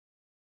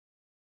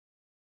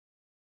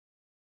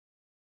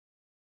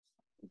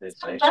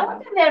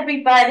Welcome,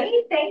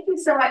 everybody. Thank you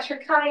so much for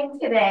coming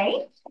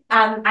today.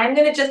 I'm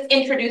going to just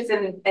introduce,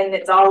 and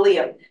it's all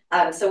Liam.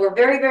 So we're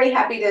very, very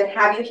happy to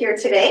have you here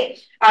today.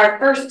 Our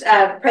first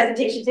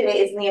presentation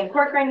today is Liam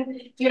Corcoran,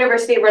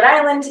 University of Rhode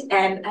Island,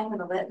 and I'm going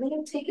to let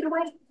Liam take it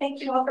away.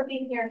 Thank you all for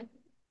being here. Good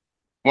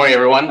morning,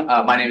 everyone.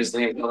 My name is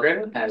Liam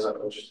Corcoran. As I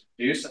was just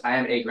introduced, I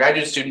am a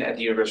graduate student at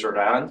the University of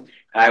Rhode Island,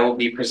 and I will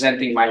be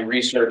presenting my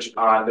research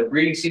on the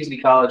breeding season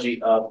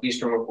ecology of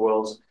eastern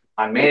whippoorwills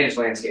on managed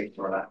landscapes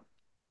in Rhode Island.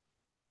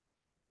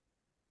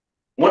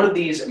 One of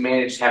these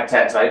managed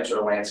habitat types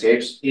or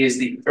landscapes is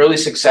the early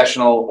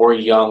successional or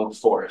young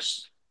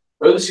forest.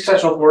 Early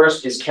successional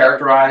forest is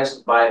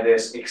characterized by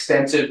this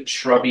extensive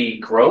shrubby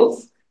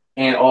growth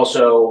and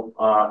also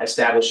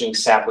establishing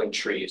sapling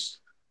trees.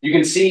 You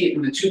can see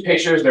in the two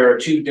pictures, there are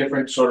two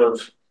different sort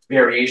of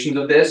variations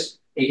of this.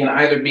 It can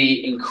either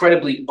be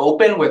incredibly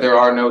open where there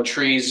are no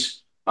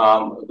trees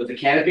with a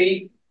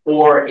canopy,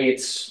 or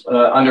it's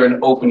under an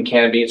open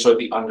canopy. It's sort of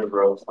the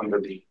undergrowth under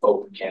the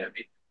open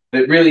canopy.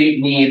 It really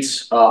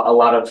needs a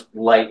lot of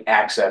light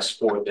access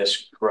for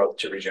this growth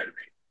to regenerate.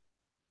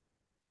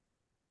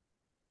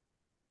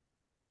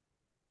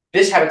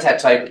 This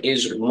habitat type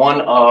is one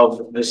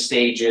of the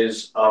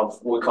stages of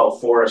what we call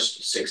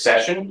forest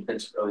succession.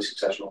 It's early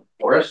successional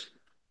forest.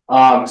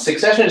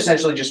 Succession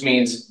essentially just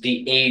means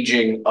the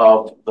aging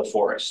of the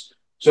forest.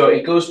 So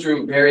it goes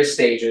through various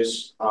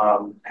stages,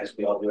 as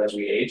we all do as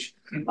we age.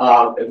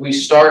 If we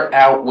start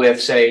out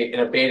with, say,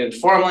 an abandoned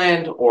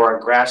farmland or a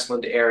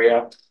grassland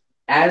area,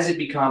 as it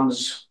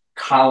becomes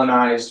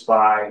colonized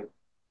by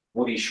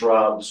woody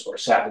shrubs or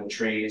sapling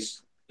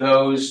trees,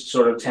 those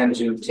sort of tend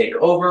to take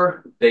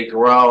over, they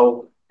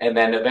grow, and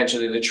then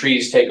eventually the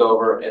trees take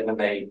over, and then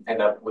they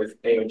end up with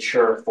a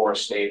mature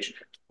forest stage,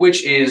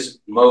 which is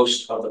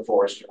most of the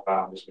forest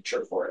around is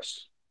mature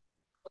forest.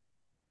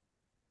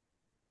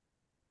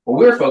 What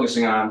we're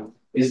focusing on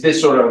is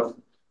this sort of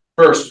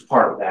first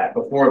part of that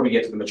before we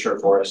get to the mature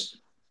forest,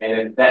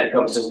 and that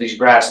encompasses these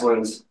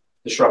grasslands,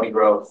 the shrubby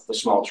growth, the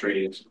small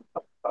trees,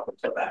 up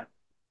until that.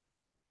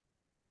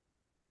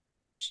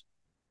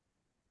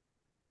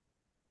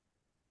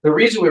 The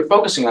reason we're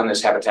focusing on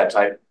this habitat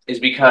type is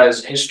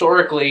because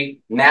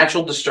historically,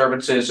 natural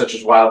disturbances such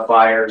as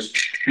wildfires,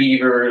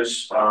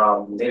 fevers,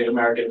 Native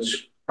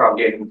Americans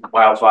propagating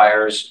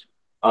wildfires,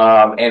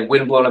 and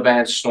windblown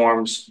events,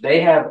 storms,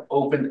 they have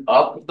opened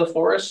up the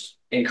forest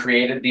and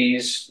created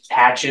these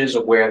patches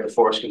of where the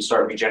forest can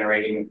start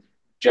regenerating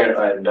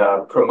and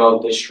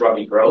promote this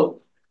shrubby growth.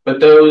 But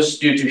those,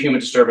 due to human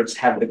disturbance,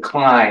 have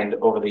declined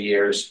over the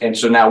years. And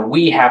so now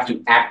we have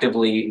to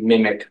actively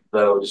mimic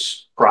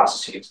those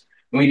processes.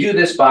 And we do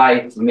this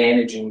by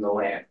managing the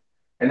land.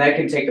 And that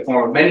can take the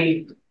form of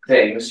many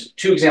things.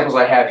 Two examples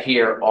I have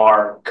here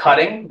are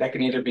cutting. That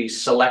can either be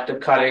selective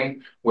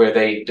cutting, where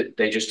they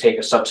just take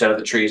a subset of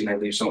the trees and they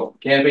leave some open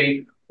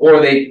canopy,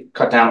 or they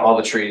cut down all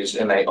the trees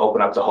and they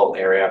open up the whole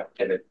area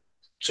and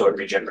so it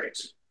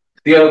regenerates.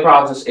 The other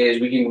process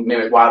is we can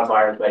mimic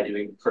wildfires by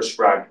doing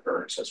prescribed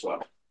burns as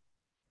well.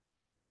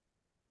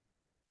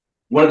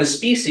 One of the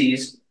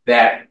species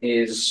that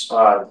is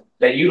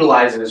that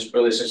utilizes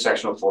early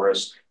successional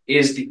forest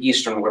is the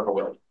eastern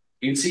whippoorwill.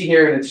 You can see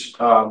here in its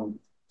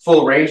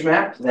full range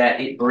map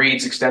that it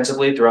breeds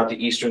extensively throughout the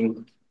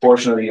eastern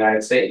portion of the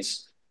United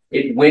States.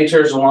 It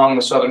winters along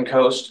the southern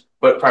coast,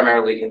 but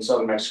primarily in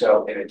southern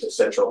Mexico and into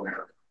Central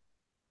America.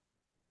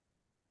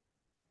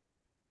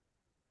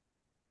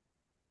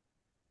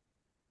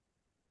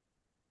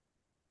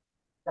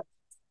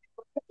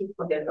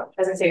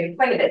 As I say, we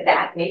pointed at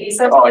that. Maybe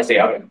so. Oh, I see.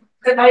 Okay.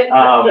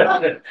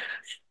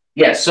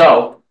 Yeah,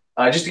 so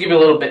just to give you a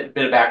little bit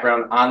of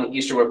background on the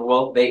eastern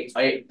whippoorwill,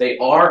 they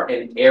are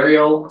an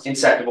aerial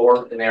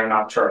insectivore and they are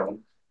nocturnal.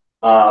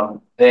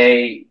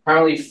 They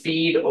primarily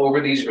feed over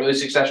these early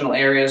successional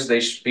areas.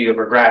 They feed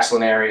over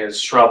grassland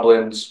areas,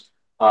 shrublands,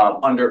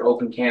 under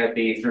open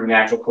canopy through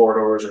natural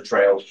corridors or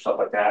trails, stuff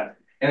like that.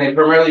 And they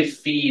primarily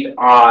feed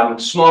on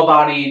small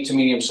body to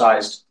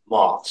medium-sized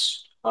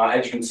moths.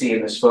 As you can see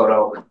in this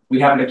photo, we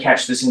happened to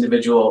catch this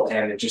individual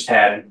and it just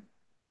had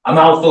a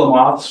mouthful of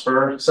moths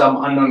for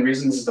some unknown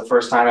reason. This is the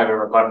first time I've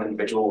ever caught an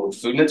individual with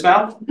food in its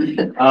mouth.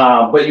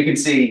 But you can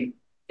see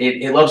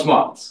it loves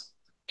moths.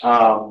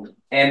 And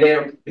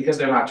because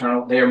they're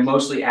nocturnal, they are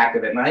mostly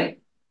active at night,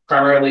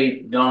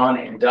 primarily dawn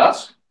and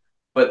dusk,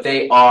 but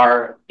they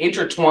are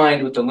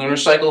intertwined with the lunar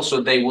cycle, so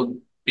they will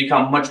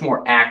become much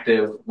more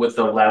active with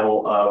the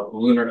level of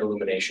lunar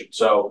illumination.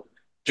 So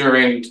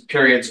during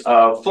periods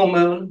of full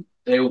moon,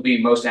 they will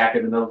be most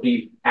active, and they'll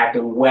be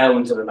active well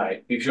into the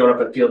night. We've showed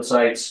up at field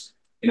sites,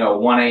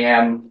 1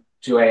 a.m.,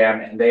 2 a.m.,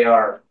 and they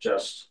are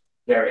just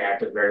very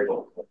active, very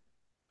vocal.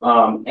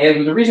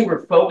 And the reason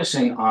we're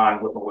focusing on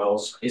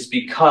whippoorwills is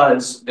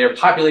because their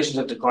populations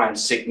have declined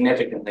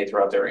significantly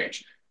throughout their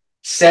range,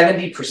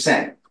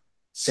 70%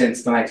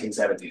 since the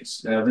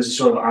 1970s. This is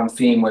sort of on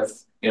theme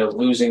with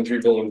losing 3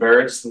 billion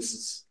birds.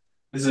 This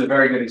is a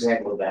very good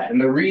example of that.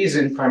 And the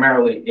reason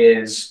primarily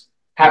is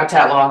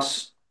habitat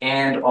loss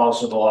and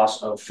also the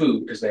loss of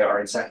food, because they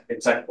are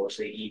insectivores,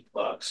 they eat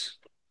bugs.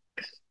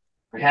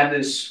 I have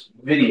this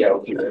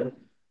video here.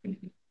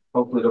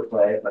 Hopefully it'll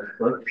play.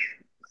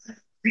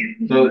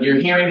 So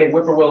you're hearing a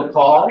whippoorwill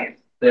call.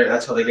 There,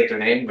 that's how they get their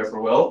name,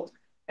 whippoorwill.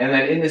 And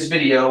then in this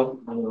video,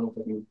 I don't know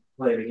if I can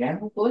play it again,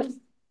 hopefully.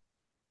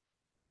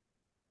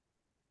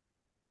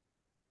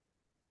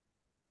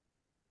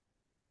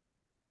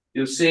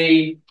 You'll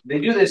see they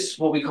do this,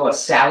 what we call a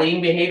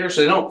sallying behavior.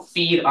 So they don't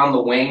feed on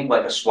the wing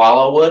like a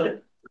swallow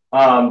would.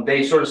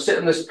 They sort of sit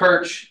in this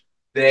perch.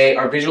 They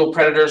are visual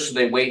predators, so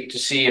they wait to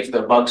see if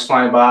the bug's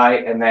flying by.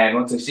 And then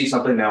once they see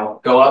something, they'll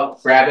go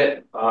up, grab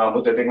it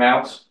with their big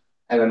mouths,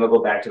 and then they'll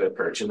go back to their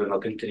perch. And then they'll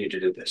continue to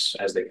do this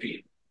as they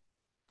feed.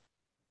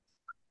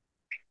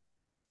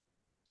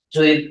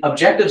 So the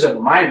objectives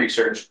of my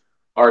research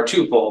are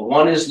twofold.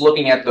 One is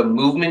looking at the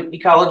movement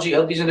ecology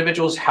of these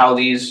individuals, how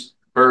these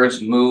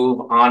birds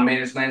move on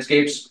managed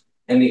landscapes,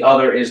 and the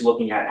other is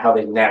looking at how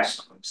they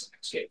nest on these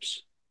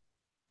landscapes.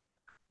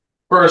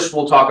 First,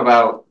 we'll talk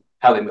about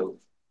how they move.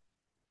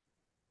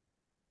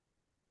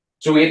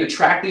 So we had to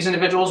track these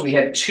individuals. We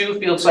had 2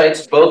 field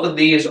sites. Both of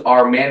these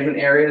are management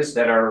areas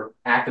that are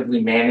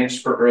actively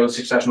managed for early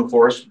successional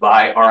forests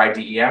by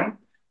RIDEM.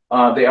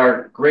 They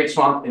are Great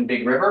Swamp and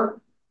Big River.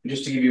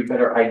 Just to give you a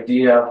better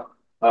idea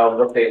of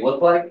what they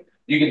look like,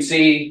 you can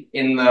see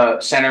in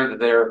the center that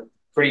they're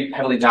pretty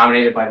heavily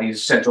dominated by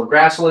these central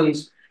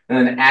grasslands.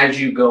 And then as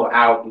you go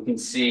out, you can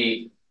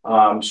see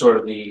sort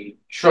of the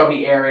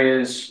shrubby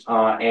areas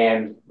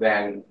and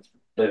then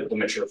the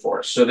mature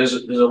forest. So there's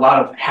a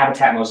lot of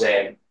habitat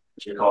mosaic,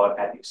 as we call it,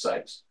 at these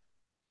sites.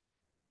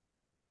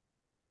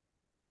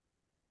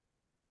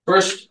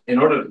 First, in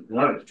order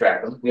to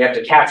track them, we have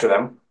to capture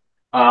them.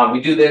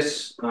 We do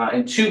this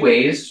in 2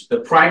 ways. The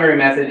primary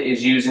method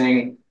is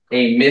using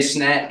a mist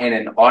net and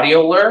an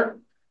audio lure.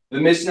 The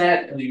mist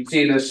net, as you can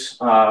see in this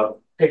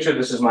picture,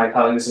 this is my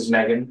colleague, this is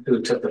Megan,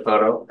 who took the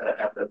photo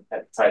at the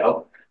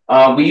title.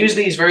 We use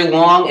these very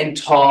long and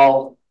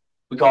tall,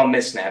 we call them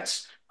mist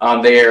nets.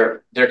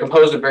 They're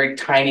composed of very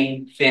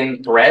tiny,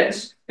 thin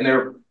threads, and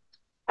their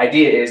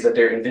idea is that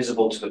they're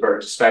invisible to the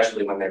birds,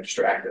 especially when they're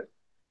distracted.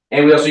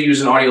 And we also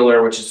use an audio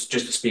lure, which is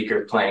just a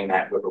speaker playing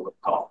that whippoorwill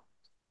call.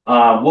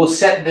 We'll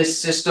set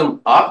this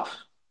system up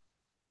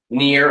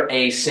near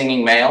a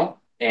singing male,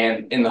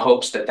 and in the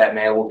hopes that that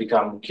male will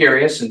become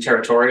curious and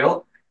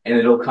territorial, and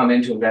it'll come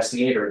in to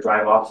investigate or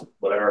drive off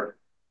whatever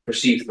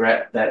perceived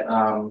threat that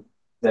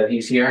that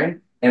he's hearing,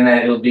 and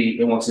then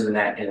it won't see the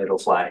net and it'll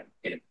fly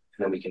in, and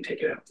then we can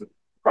take it out and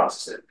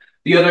process it.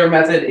 The other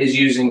method is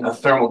using a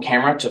thermal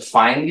camera to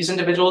find these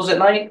individuals at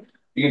night.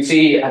 You can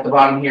see at the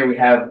bottom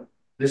here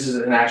this is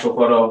an actual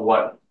photo of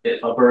what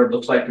a bird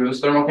looks like through this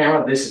thermal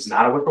camera. This is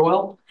not a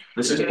whippoorwill.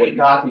 This is a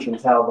woodcock. You can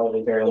tell by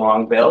the very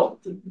long bill.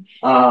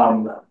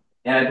 And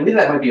I believe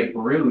that might be a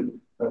brood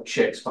of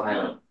chicks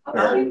behind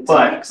it.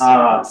 But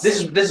this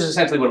is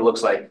essentially what it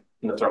looks like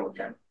in the thermal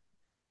camera.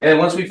 And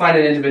once we find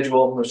an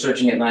individual, we're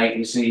searching at night,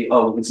 we can see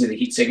the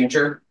heat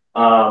signature.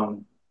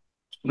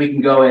 We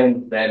can go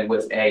in then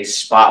with a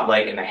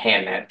spotlight and a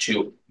hand net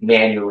to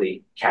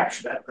manually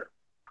capture that bird.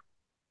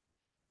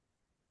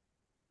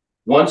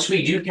 Once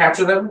we do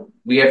capture them,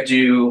 we have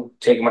to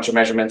take a bunch of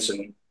measurements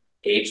and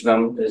age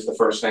them is the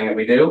first thing that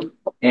we do.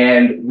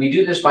 And we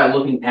do this by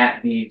looking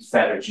at the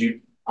feathers.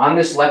 On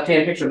this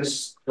left-hand picture,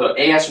 the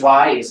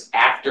ASY is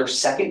after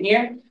 2nd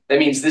year. That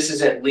means this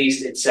is at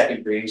least its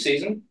 2nd breeding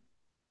season.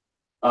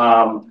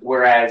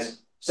 Whereas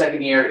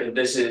 2nd year,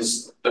 this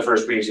is the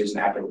 1st breeding season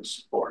after it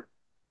was born.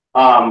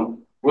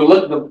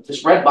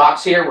 This red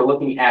box here, we're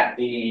looking at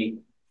the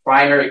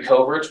primary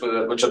coverts,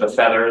 which are the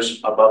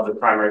feathers above the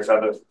primary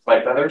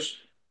flight feathers.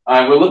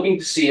 We're looking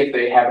to see if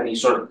they have any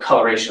sort of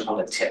coloration on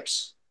the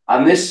tips.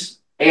 On this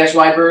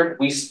ASY bird,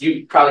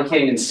 you probably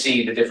can't even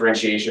see the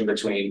differentiation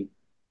between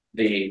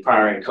the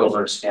primary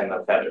coverts and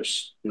the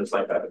feathers, and the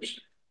flight feathers.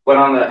 But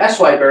on the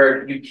SY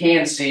bird, you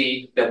can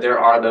see that there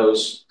are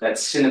that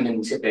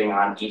cinnamon tipping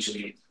on each of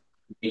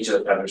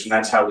the feathers, and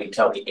that's how we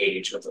tell the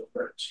age of the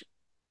birds.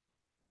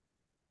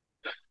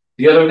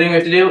 The other thing we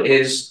have to do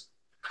is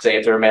say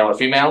if they're a male or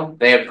female.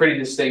 They have pretty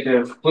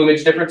distinctive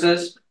plumage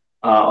differences,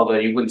 although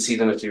you wouldn't see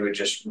them if you were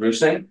just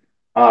roosting.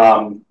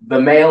 The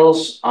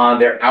males on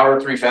their outer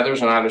 3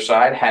 feathers on either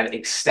side have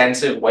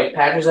extensive white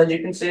patches, as you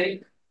can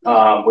see,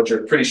 which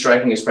are pretty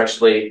striking,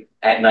 especially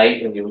at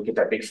night when you get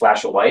that big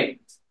flash of white.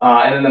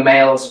 And then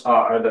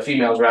the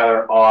females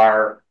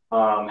rather,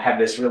 have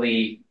this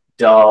really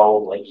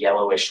dull, like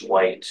yellowish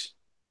white,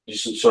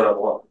 just sort of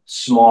a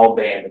small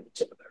band at the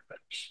tip of their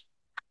feathers.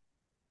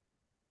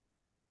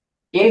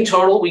 In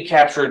total, we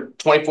captured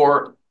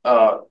 24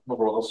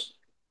 whippoorwills.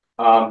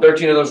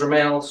 13 of those were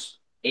males,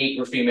 8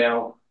 were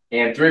female,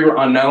 and 3 were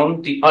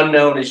unknown. The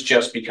unknown is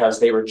just because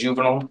they were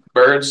juvenile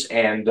birds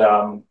and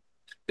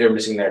they were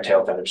missing their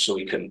tail feathers, so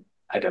we couldn't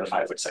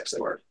identify which sex they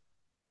were.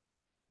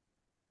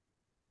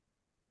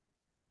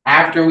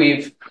 After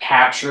we've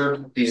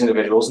captured these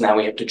individuals, now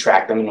we have to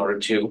track them in order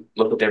to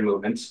look at their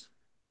movements.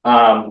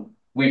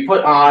 We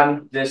put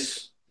on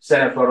this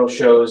center photo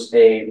shows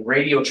a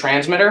radio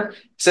transmitter.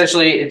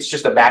 Essentially, it's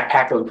just a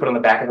backpack that we put on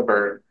the back of the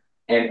bird,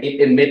 and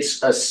it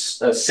emits a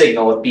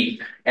signal, a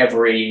beep,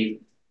 every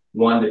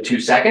 1 to 2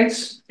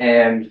 seconds.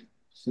 And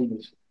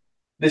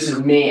this is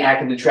me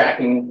actively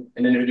tracking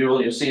an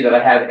individual. You'll see that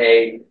I have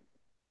a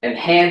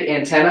hand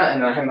antenna,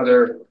 and I have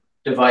another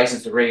device.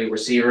 It's a radio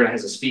receiver and it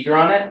has a speaker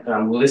on it. And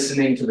I'm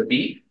listening to the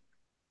beep.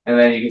 And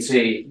then you can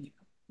see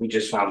we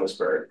just found this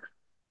bird.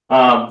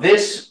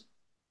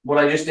 What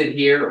I just did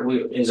here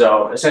is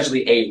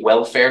essentially a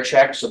welfare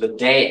check. So the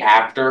day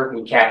after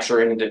we capture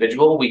an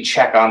individual, we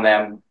check on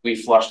them, we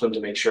flush them to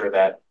make sure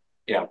that,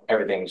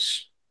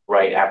 everything's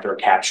right after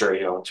capture.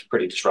 It's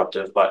pretty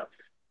disruptive, but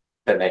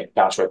then they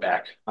bounce right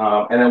back.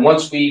 And then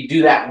once we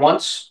do that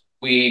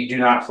we do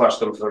not flush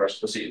them for the rest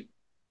of the season.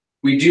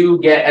 We do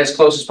get as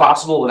close as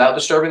possible without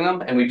disturbing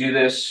them, and we do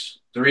this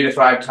 3 to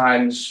 5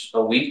 times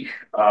a week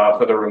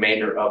for the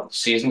remainder of the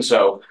season.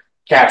 So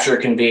capture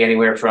can be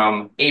anywhere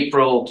from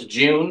April to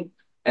June,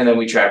 and then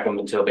we track them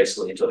until they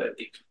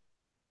leave.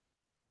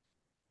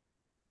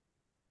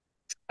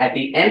 At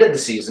the end of the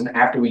season,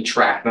 after we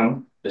track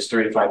them, this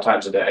 3 to 5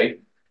 times a day,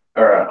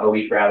 or a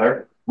week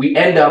rather, we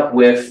end up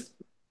with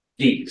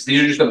these.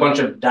 These are just a bunch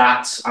of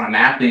dots on a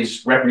map.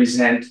 These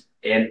represent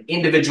an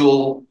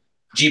individual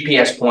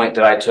GPS point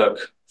that I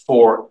took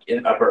for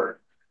a bird.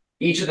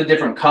 Each of the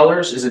different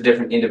colors is a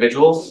different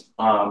individual.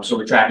 So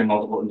we're tracking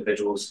multiple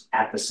individuals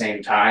at the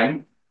same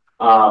time.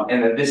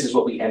 And then this is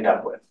what we end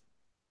up with.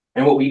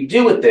 And what we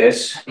do with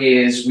this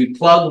is we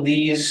plug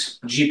these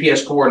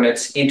GPS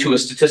coordinates into a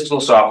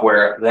statistical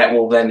software that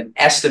will then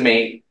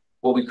estimate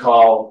what we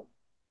call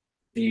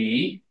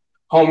the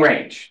home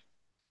range.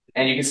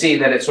 And you can see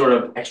that it sort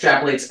of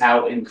extrapolates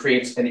out and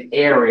creates an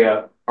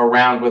area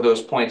around where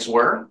those points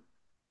were.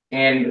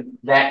 And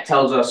that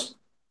tells us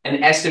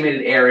an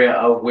estimated area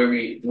of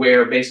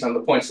where based on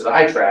the points that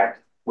I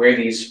tracked, where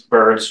these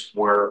birds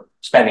were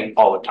spending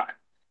all the time.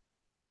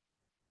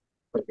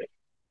 Okay.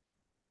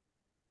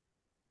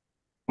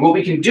 What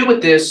we can do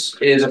with this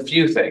is a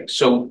few things.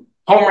 So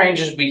home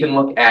ranges, we can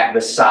look at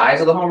the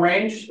size of the home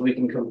range. We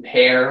can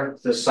compare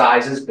the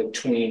sizes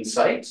between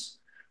sites.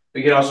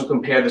 We can also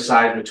compare the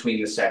size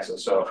between the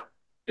sexes. So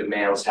do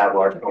males have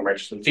larger home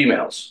ranges than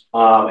females?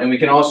 And we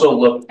can also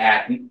look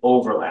at the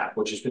overlap,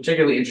 which is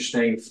particularly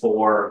interesting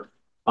for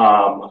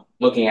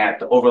looking at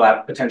the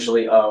overlap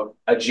potentially of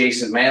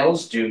adjacent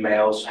males. Do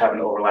males have an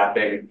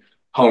overlapping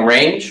home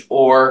range?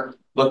 Or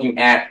looking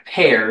at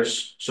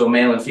pairs, so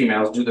male and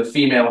females, do the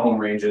female home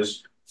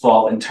ranges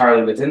fall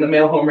entirely within the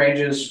male home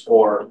ranges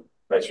or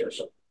vice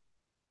versa?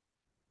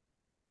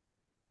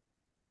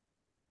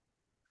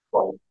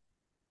 Well,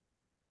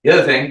 the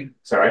other thing,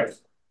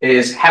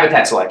 is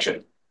habitat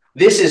selection.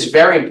 This is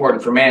very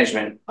important for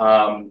management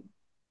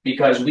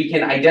because we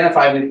can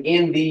identify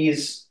within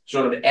these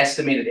sort of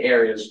estimated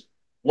areas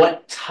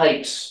what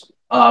types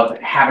of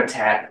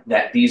habitat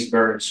that these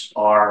birds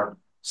are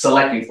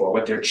selecting for,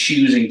 what they're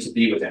choosing to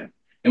be within.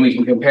 And we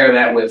can compare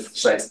that with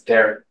sites that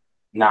they're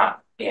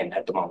not in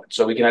at the moment.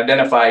 So we can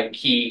identify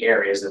key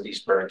areas that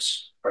these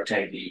birds are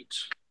tending to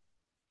use.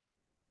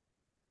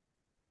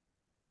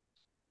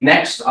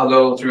 Next, I'll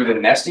go through the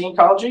nesting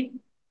ecology.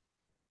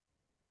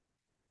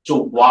 So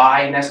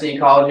why nesting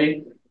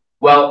ecology?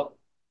 Well,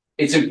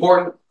 it's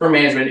important for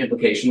management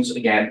implications.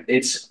 Again,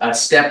 it's a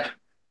step,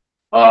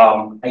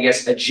 I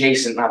guess,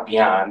 adjacent, not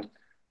beyond,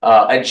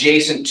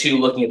 adjacent to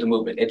looking at the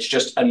movement. It's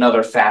just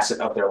another facet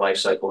of their life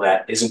cycle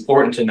that is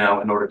important to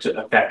know in order to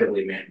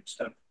effectively manage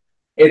them.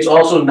 It's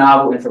also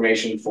novel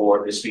information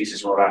for this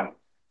species in Rhode Island.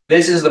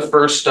 This is the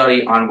first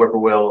study on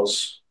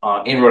whippoorwills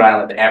in Rhode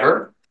Island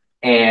ever.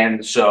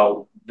 And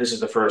so this is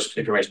the first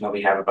information that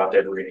we have about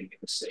their breeding in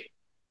the state.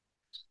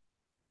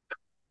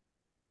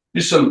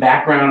 Just some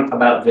background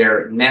about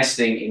their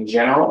nesting in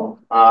general.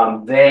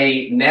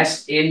 They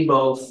nest in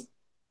both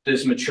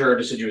this mature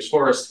deciduous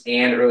forest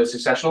and early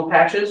successional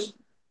patches,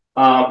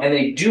 and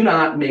they do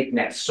not make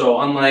nests. So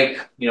unlike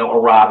a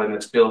robin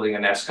that's building a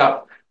nest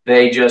cup,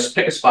 they just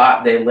pick a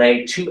spot, they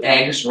lay 2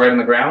 eggs right on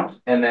the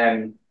ground, and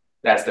then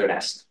that's their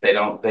nest. They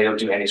don't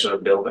do any sort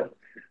of building.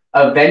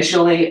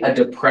 Eventually, a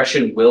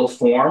depression will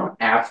form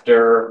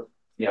after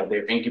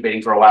they're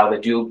incubating for a while.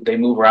 They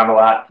move around a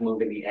lot,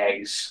 moving the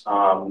eggs.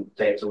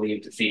 They have to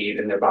leave to feed,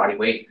 and their body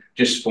weight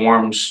just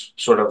forms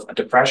sort of a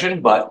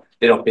depression, but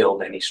they don't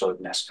build any sort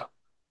of nest cup.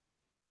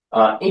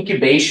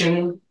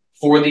 Incubation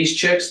for these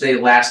chicks, they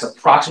last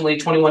approximately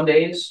 21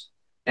 days.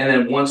 And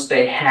then once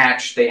they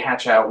hatch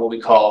out what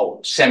we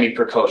call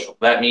semi-precocial.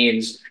 That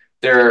means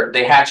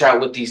they hatch out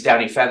with these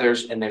downy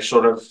feathers and they're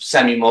sort of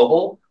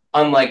semi-mobile,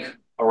 unlike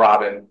a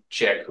robin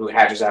chick who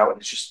hatches out and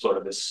it's just sort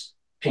of this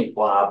pink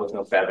blob with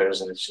no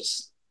feathers and it's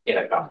just in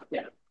a cup.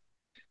 Yeah.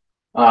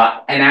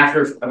 And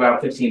after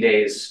about 15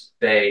 days,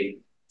 they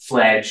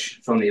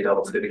fledge from the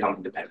adults. They become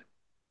independent.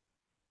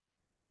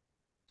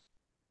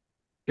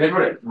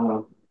 Can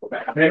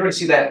everybody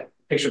see that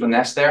picture of the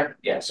nest there?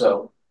 Yeah,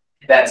 so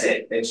that's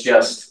it. It's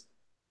just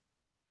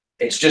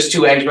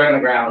 2 eggs right on the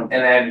ground,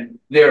 and then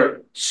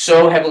they're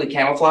so heavily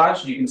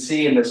camouflaged. You can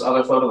see in this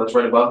other photo that's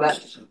right above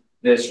that,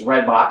 this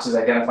red box is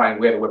identifying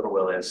where the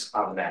whippoorwill is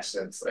on the nest,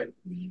 and it's like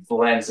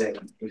blends in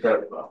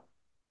incredibly well.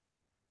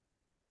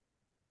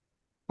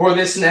 For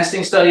this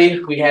nesting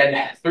study, we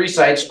had 3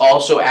 sites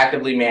also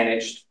actively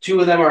managed. 2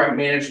 of them are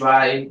managed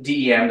by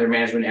DEM, their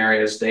management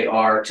areas. They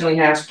are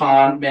Tillinghast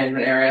Pond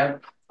Management Area,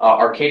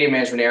 Arcadia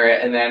Management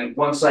Area, and then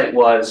 1 site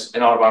was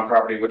an Audubon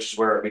property, which is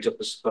where we took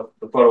the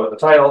photo with the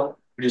title,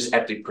 which is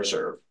Eppley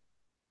Preserve.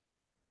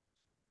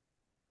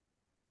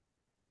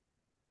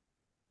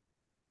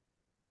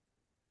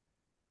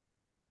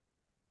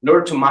 In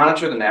order to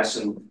monitor the nests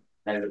and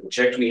the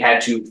chicks, we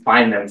had to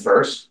find them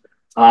first.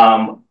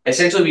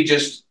 Essentially, we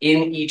just,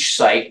 in each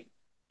site,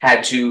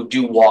 had to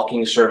do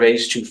walking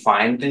surveys to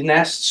find the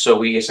nests. So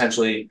we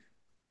essentially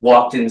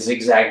walked in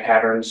zigzag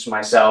patterns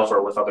myself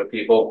or with other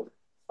people,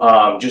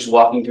 just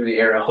walking through the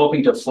area,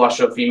 hoping to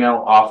flush a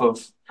female off of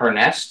her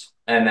nest.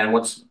 And then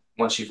once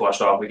she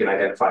flushed off, we can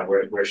identify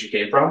where she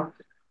came from.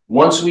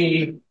 Once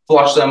we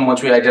flushed them,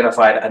 once we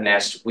identified a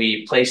nest,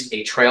 we placed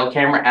a trail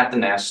camera at the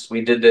nest.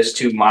 We did this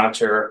to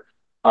monitor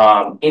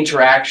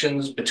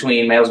interactions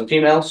between males and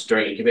females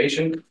during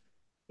incubation.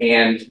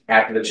 And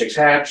after the chicks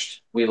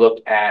hatched, we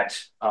looked at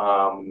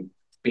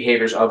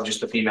behaviors of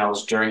just the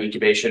females during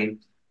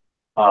incubation.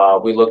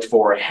 We looked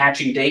for a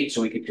hatching date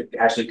so we could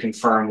actually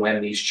confirm when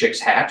these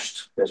chicks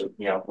hatched, because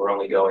we're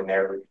only going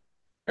there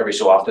every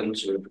so often,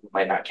 so we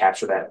might not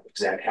capture that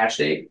exact hatch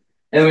date.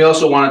 And we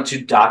also wanted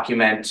to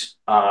document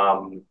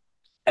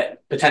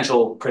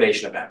potential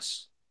predation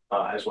events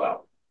as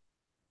well.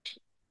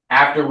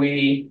 After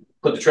we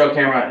put the trail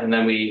camera and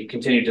then we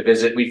continued to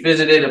visit, we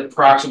visited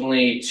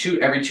approximately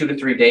every 2 to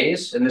 3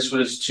 days. And this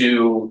was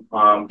to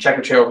check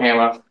the trail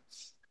camera,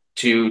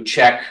 to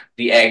check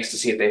the eggs to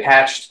see if they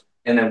hatched.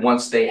 And then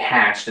once they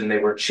hatched and they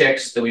were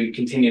chicks, then we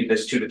continued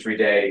this 2 to 3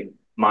 day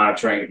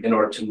monitoring in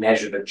order to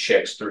measure the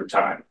chicks through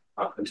time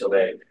until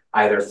they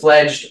either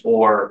fledged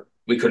or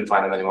we couldn't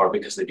find them anymore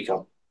because they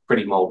become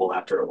pretty mobile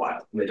after a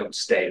while and they don't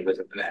stay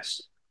within the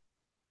nest.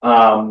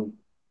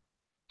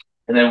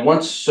 And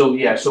then so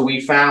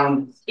we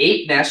found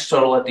 8 nests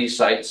total at these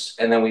sites,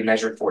 and then we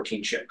measured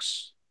 14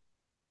 chicks.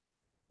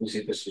 You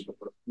see, this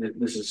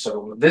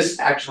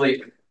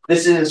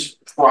is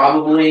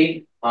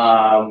probably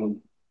hours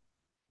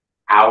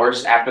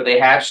after they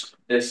hatched.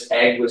 This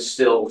egg was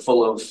still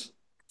full of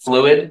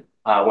fluid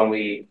when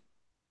we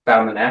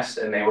found the nest,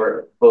 and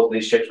both of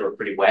these chicks were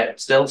pretty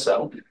wet still.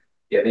 So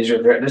yeah, this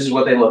is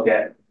what they look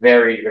at,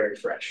 very, very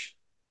fresh.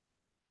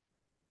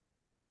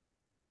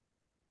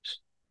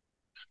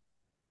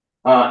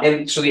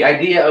 And so the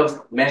idea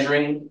of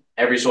measuring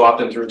every so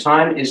often through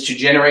time is to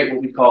generate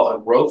what we call a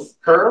growth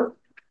curve.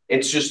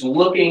 It's just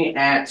looking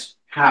at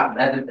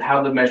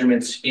how the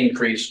measurements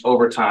increase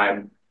over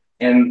time.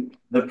 And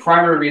the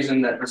primary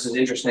reason that this is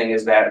interesting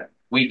is that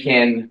we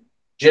can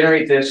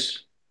generate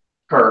this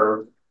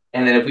curve,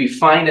 and then if we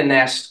find a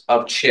nest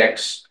of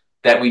chicks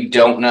that we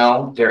don't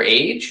know their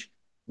age,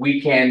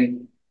 we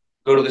can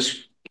go to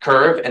this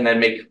curve and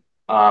then make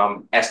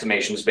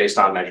estimations based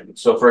on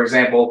measurements. So for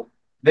example,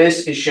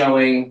 this is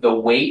showing the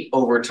weight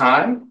over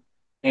time.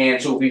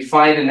 And so if we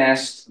find a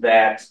nest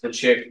that the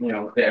chick,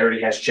 that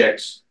already has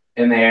chicks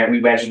in there, we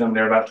measure them,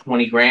 they're about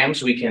 20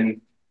 grams. We can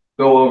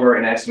go over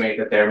and estimate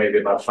that they're maybe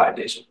about 5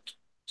 days old.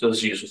 So this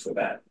is useful for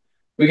that.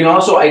 We can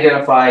also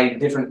identify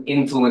different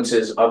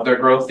influences of their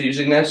growth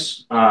using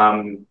this.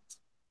 And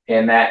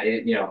that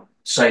is,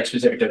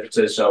 site-specific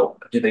differences. So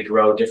did they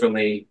grow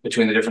differently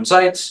between the different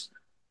sites?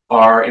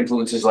 Are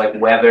influences like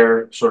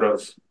weather sort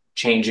of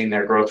changing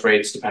their growth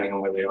rates depending on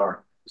where they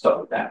are?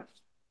 Stuff like that.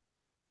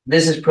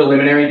 This is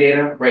preliminary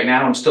data right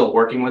now. I'm still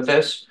working with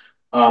this,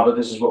 but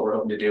this is what we're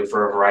hoping to do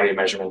for a variety of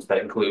measurements that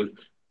include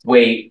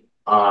weight,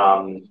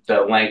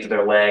 the length of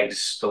their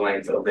legs, the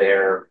length of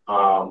their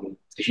the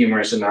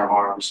humerus in their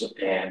arms,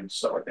 and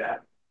stuff like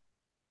that.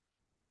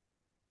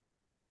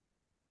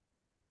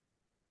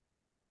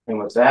 And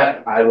with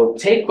that, I will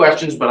take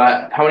questions,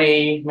 but how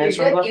many minutes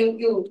are left?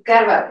 You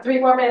got about 3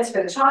 more minutes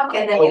for the talk,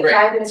 and then you have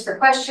 5 minutes for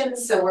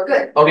questions, so we're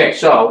good. Okay,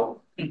 so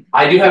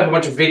I do have a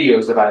bunch of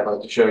videos that I'd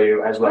like to show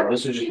you as well.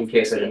 This is just in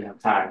case I didn't have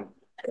time.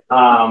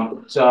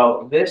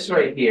 So this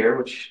right here,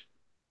 which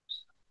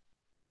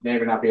you may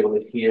or not be able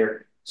to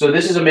hear. So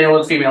this is a male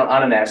and female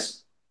on a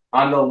nest.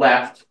 On the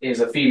left is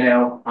a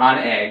female on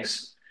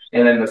eggs,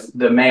 and then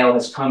the male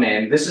has come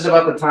in. This is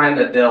about the time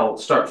that they'll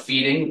start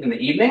feeding in the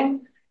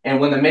evening. And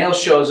when the male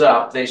shows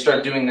up, they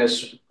start doing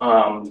this,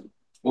 what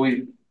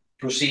we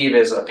perceive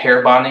as a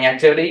pair bonding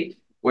activity,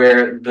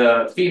 where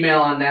the female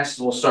on nest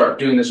will start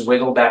doing this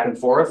wiggle back and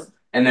forth,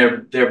 and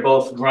they're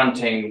both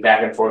grunting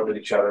back and forth with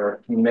each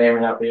other. You may or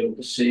may not be able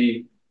to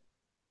see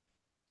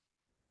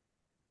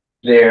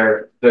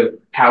the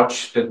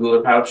pouch, the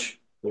gular pouch,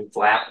 the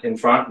flap in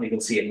front. You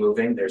can see it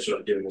moving. They're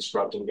sort of doing this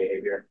grunting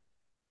behavior.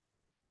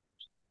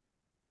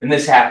 And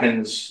this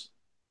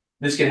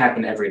can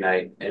happen every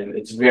night, and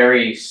it's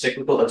very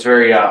cyclical. It's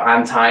very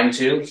on time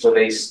too. So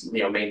they,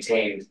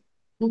 maintain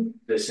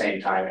the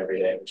same time every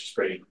day, which is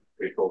pretty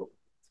cool.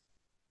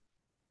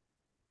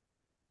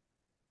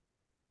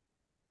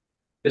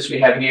 This we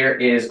have here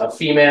is a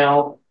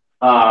female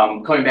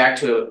coming back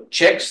to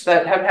chicks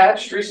that have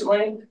hatched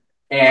recently.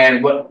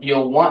 And what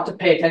you'll want to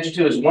pay attention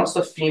to is once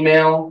the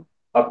female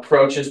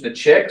approaches the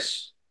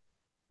chicks,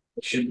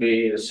 it should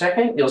be a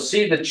second, you'll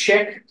see the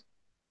chick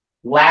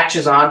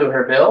latches onto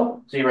her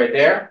bill. See right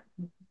there?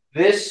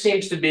 This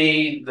seems to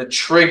be the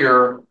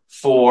trigger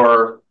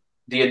for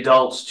the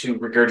adults to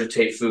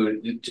regurgitate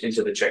food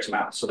into the chick's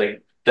mouth. So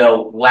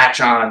they'll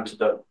latch on to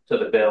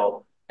the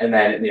bill, and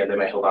then they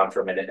might hold on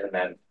for a minute, and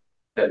then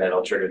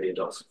that'll trigger the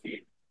adults to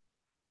feed.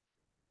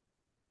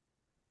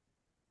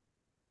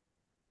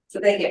 So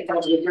they get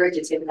filled with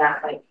regurgitated,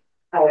 not like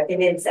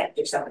an insect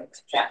or something like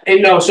that.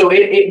 And no, so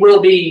it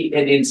will be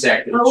an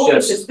insect.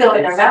 It's just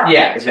filling their mouth.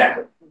 Yeah,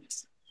 exactly.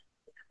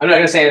 I'm not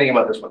going to say anything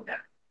about this one yet.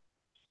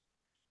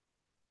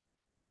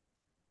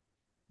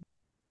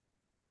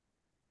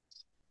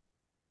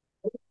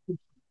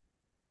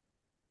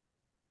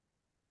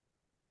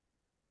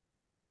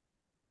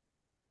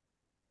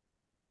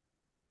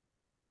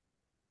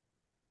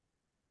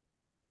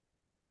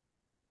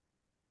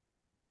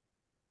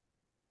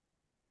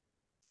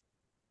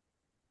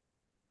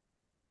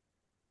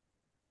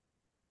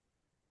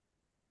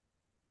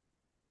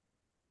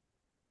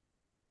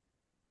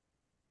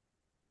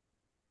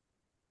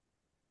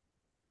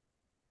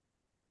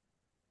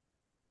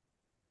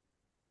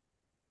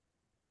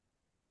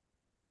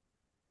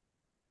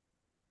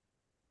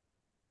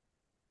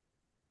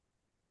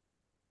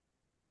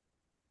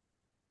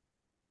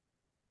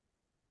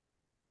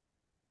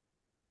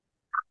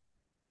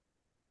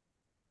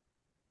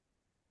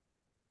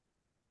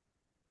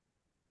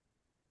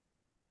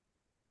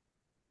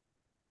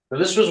 So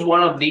this was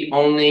one of the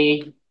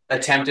only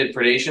attempted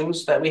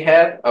predations that we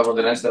had of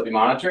the nest that we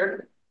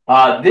monitored.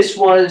 This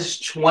was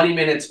 20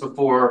 minutes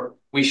before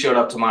we showed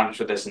up to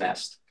monitor this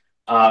nest.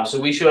 So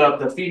we showed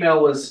up, the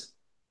female was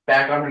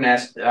back on her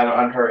nest,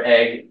 on her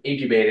egg,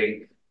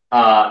 incubating,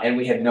 and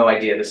we had no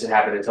idea this had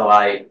happened until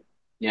I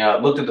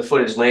looked at the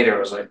footage later. I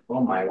was like, oh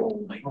my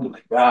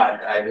God,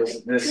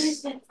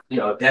 this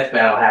death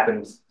battle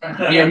happened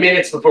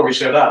minutes before we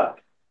showed up.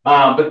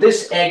 But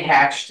this egg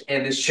hatched,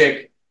 and this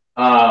chick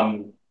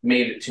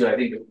made it to, I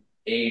think,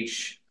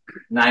 age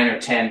 9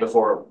 or 10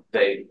 before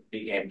they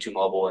became too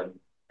mobile and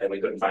we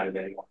couldn't find it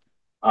anymore.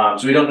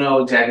 So we don't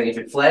know exactly if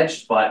it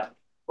fledged, but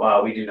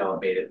we do know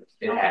it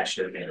hatched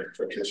and made it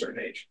to a certain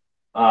age.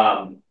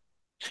 One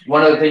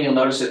other thing you'll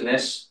notice in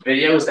this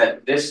video is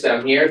that this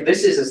down here,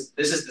 this is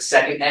the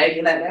second egg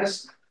in that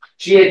nest.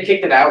 She had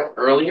kicked it out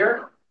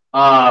earlier.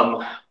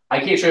 I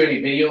can't show you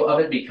any video of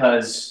it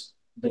because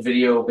the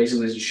video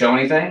basically doesn't show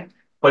anything.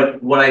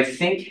 But what I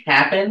think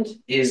happened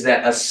is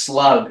that a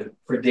slug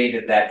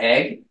predated that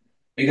egg,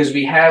 because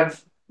we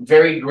have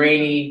very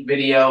grainy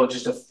video,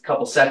 just a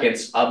couple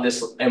seconds of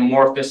this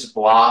amorphous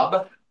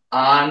blob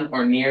on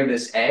or near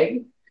this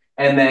egg.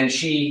 And then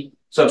she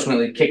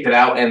subsequently kicked it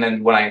out. And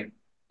then when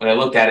I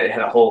looked at it, it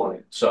had a hole in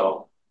it.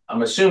 So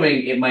I'm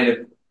assuming it might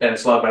have been a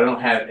slug, but I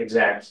don't have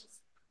exact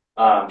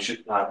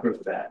proof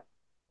of that.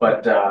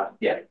 But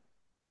yeah.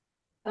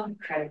 Oh,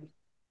 incredible.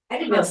 I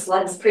didn't know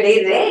slugs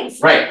predated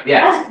eggs. Right,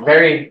 yeah,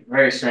 very,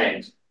 very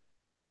strange.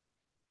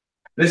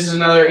 This is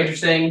another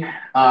interesting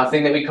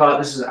thing that we caught.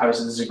 This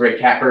is a great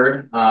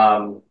catbird.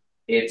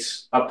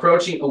 It's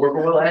approaching a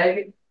whippoorwill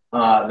egg.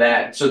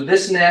 So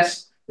this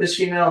nest, this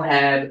female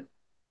had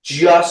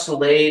just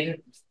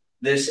laid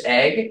this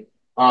egg,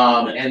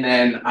 and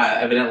then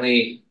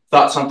evidently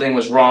thought something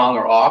was wrong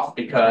or off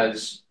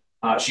because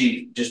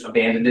she just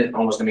abandoned it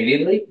almost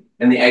immediately.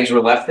 And the eggs were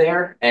left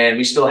there, and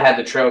we still had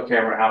the trail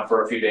camera out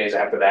for a few days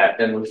after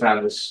that. And we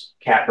found this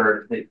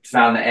catbird that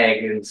found the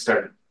egg and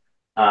started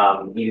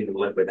eating the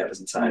liquid that was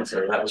inside.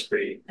 So that was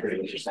pretty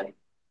interesting.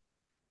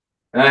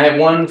 And I have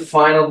one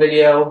final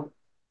video,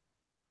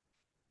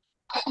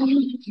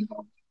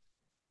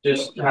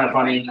 just kind of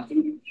funny.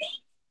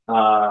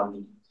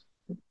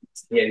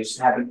 Yeah, just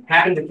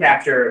happened to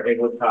capture a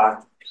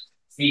woodcock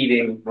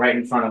feeding right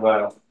in front of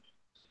a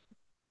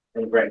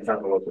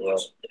whippoorwill.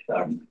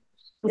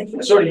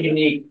 It's sort of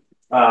unique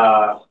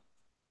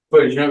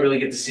footage. You don't really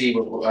get to see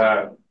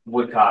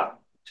woodcock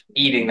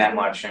eating that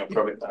much,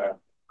 probing the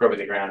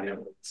ground. You don't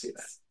really see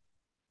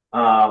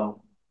that.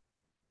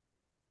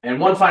 And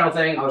one final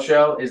thing I'll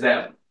show is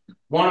that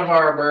one of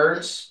our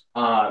birds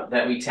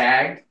that we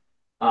tagged,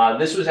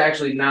 this was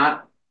actually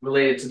not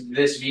related to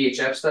this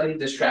VHF study,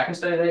 this tracking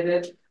study they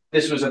did.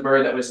 This was a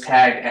bird that was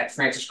tagged at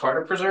Francis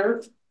Carter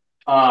Preserve.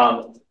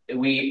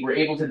 We were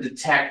able to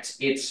detect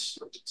its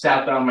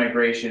southbound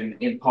migration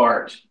in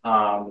part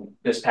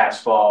this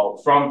past fall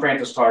from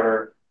Francis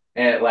Carter,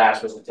 and at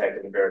last was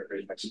detected in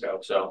Veracruz, Mexico.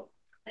 So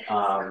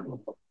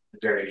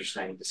very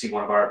interesting to see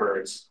one of our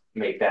birds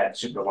make that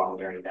super long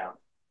journey down.